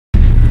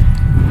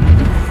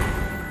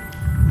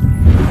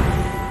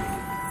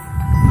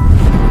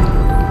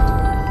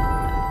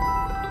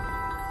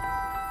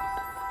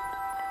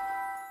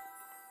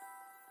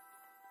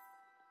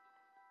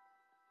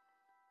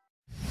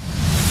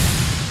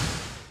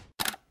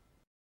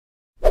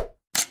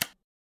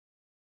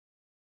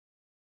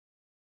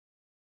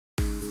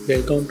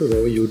Welcome to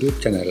our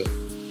YouTube channel.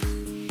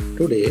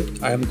 Today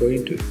I am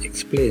going to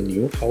explain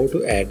you how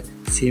to add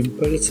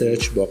simple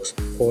search box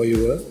for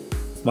your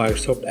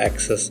Microsoft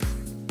Access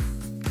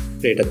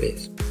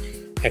database.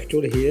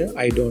 Actually here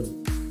I don't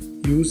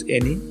use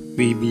any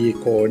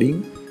VBA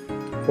coding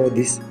for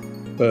this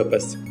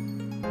purpose.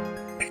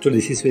 Actually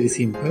this is very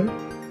simple.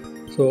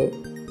 So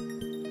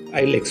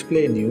I'll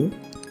explain you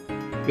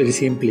very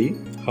simply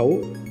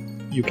how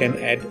you can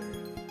add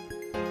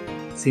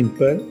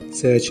simple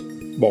search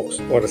box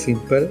or a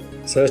simple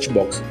search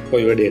box for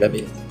your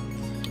database.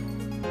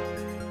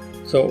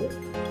 So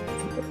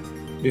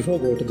before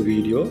go to the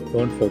video,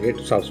 don't forget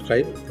to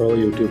subscribe to our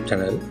YouTube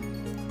channel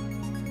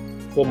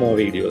for more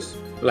videos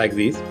like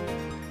this.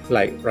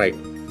 Right.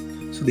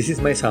 So this is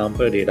my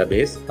sample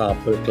database,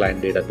 sample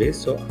client database.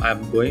 So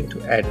I'm going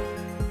to add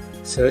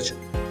search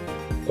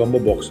combo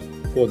box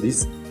for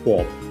this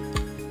form.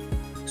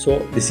 So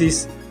this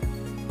is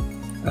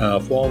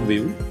form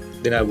view.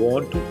 Then I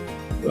want to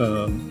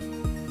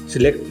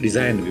select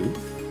design view,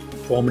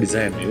 form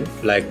design view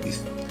like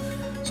this.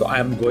 So I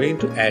am going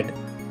to add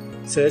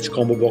search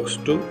combo box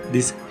to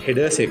this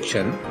header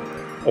section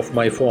of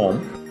my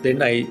form.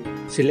 Then I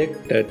select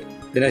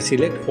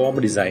form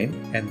design,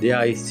 and there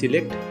I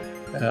select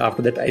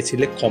after that I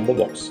select combo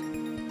box.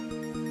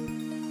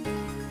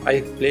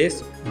 I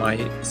place my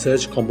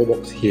search combo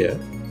box here.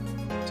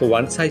 So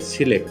once I place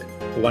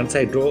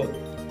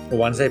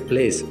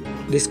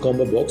this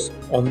combo box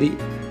on the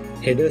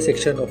header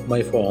section of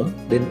my form,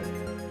 then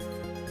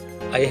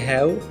I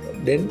have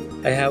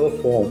a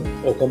form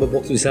or combo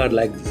box wizard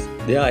like this.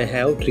 There I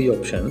have three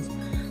options.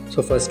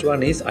 So first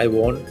one is I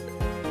want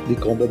the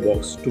combo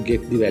box to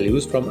get the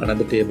values from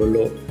another table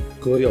or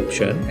query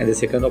option, and the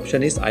second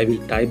option is I will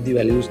type the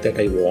values that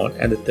I want,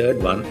 and the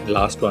third one,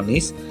 last one,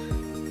 is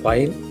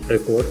find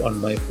record on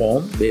my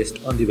form based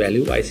on the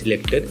value I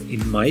selected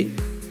in my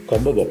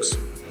combo box.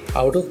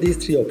 Out of these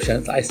three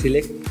options I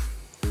select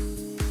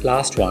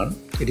last one.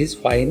 It is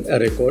find a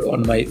record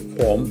on my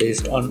form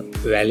based on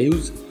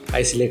values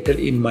I selected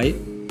in my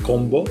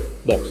combo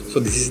box. So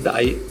this is the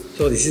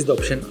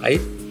option I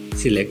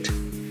select.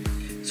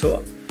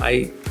 So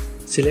I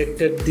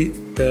selected the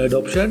third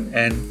option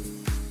and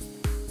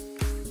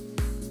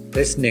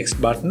press next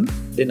button.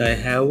 Then I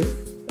have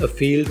a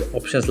field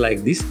options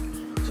like this.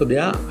 So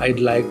there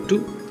I'd like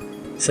to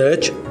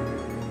search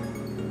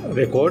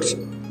records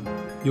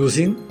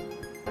using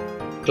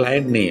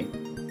client name.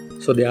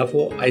 So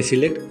therefore I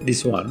select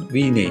this one,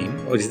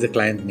 vname, which is the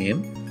client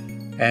name,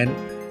 and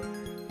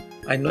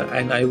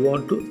I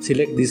want to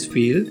select this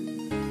field.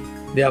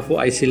 Therefore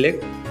I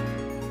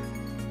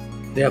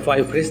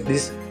press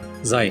this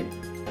sign.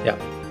 Yeah,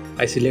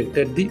 I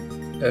selected the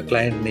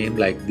client name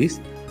like this.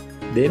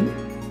 Then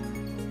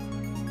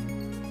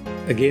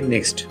again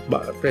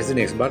press the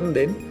next button.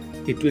 Then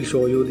it will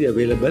show you the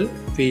available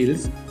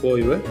fields for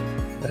your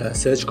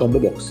search combo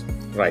box.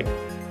 Right.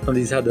 Now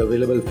these are the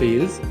available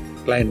fields,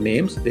 client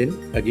names. Then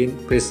again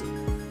press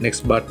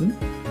next button.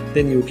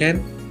 Then you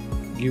can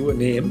give a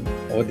name,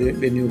 or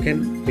then you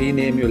can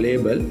rename your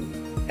label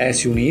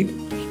as you need.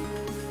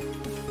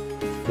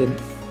 Then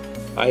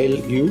I'll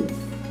give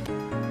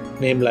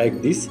name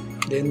like this.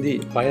 Then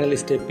the final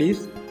step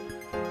is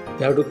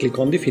you have to click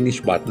on the finish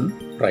button.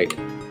 Right.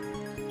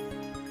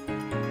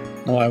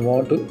 Now I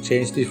want to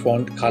change the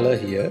font color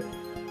here.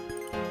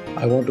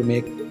 I want to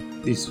make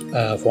this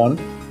font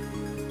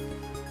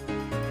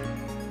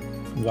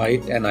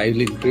white, and I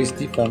will increase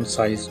the font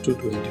size to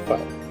 25.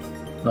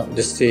 No,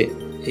 just say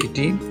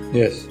 18.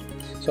 Yes.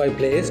 So I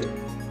placed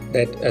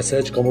that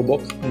search combo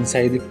box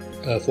inside the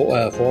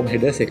form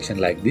header section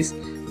like this.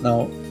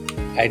 Now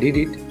I did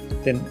it.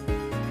 Then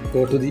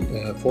go to the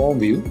form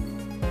view.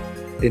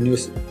 Then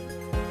use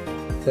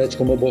search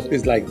combo box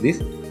is like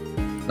this.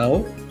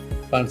 Now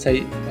once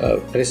I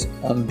press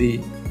on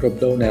the drop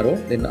down arrow,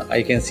 then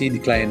I can see the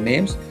client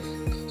names.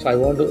 So I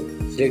want to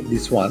select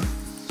this one.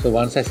 So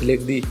once I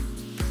select the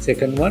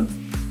second one,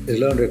 the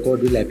relevant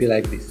record will appear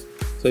like this.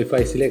 So if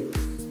I select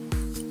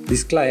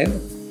this client,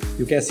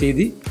 you can see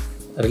the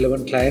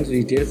relevant client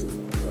details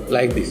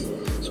like this.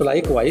 So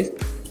likewise,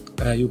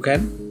 you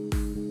can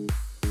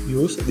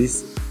use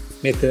this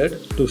method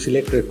to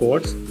select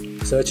records,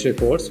 search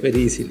records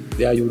very easily.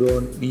 There you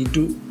don't need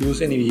to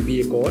use any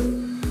VBA code.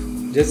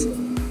 Just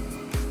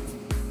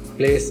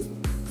place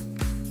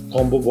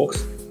combo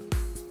box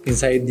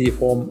inside the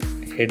form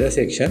header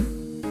section.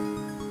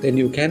 Then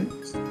you can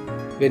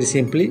very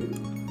simply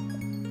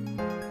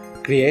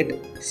create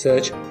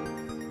search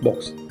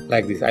box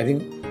like this. I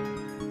think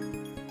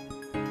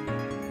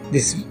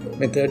this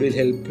method will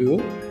help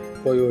you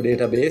for your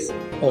database.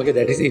 Okay,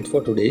 that is it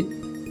for today,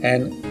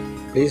 and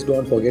please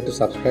don't forget to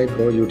subscribe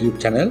to our YouTube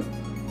channel.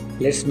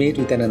 Let's meet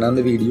with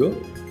another video.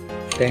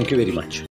 Thank you very much.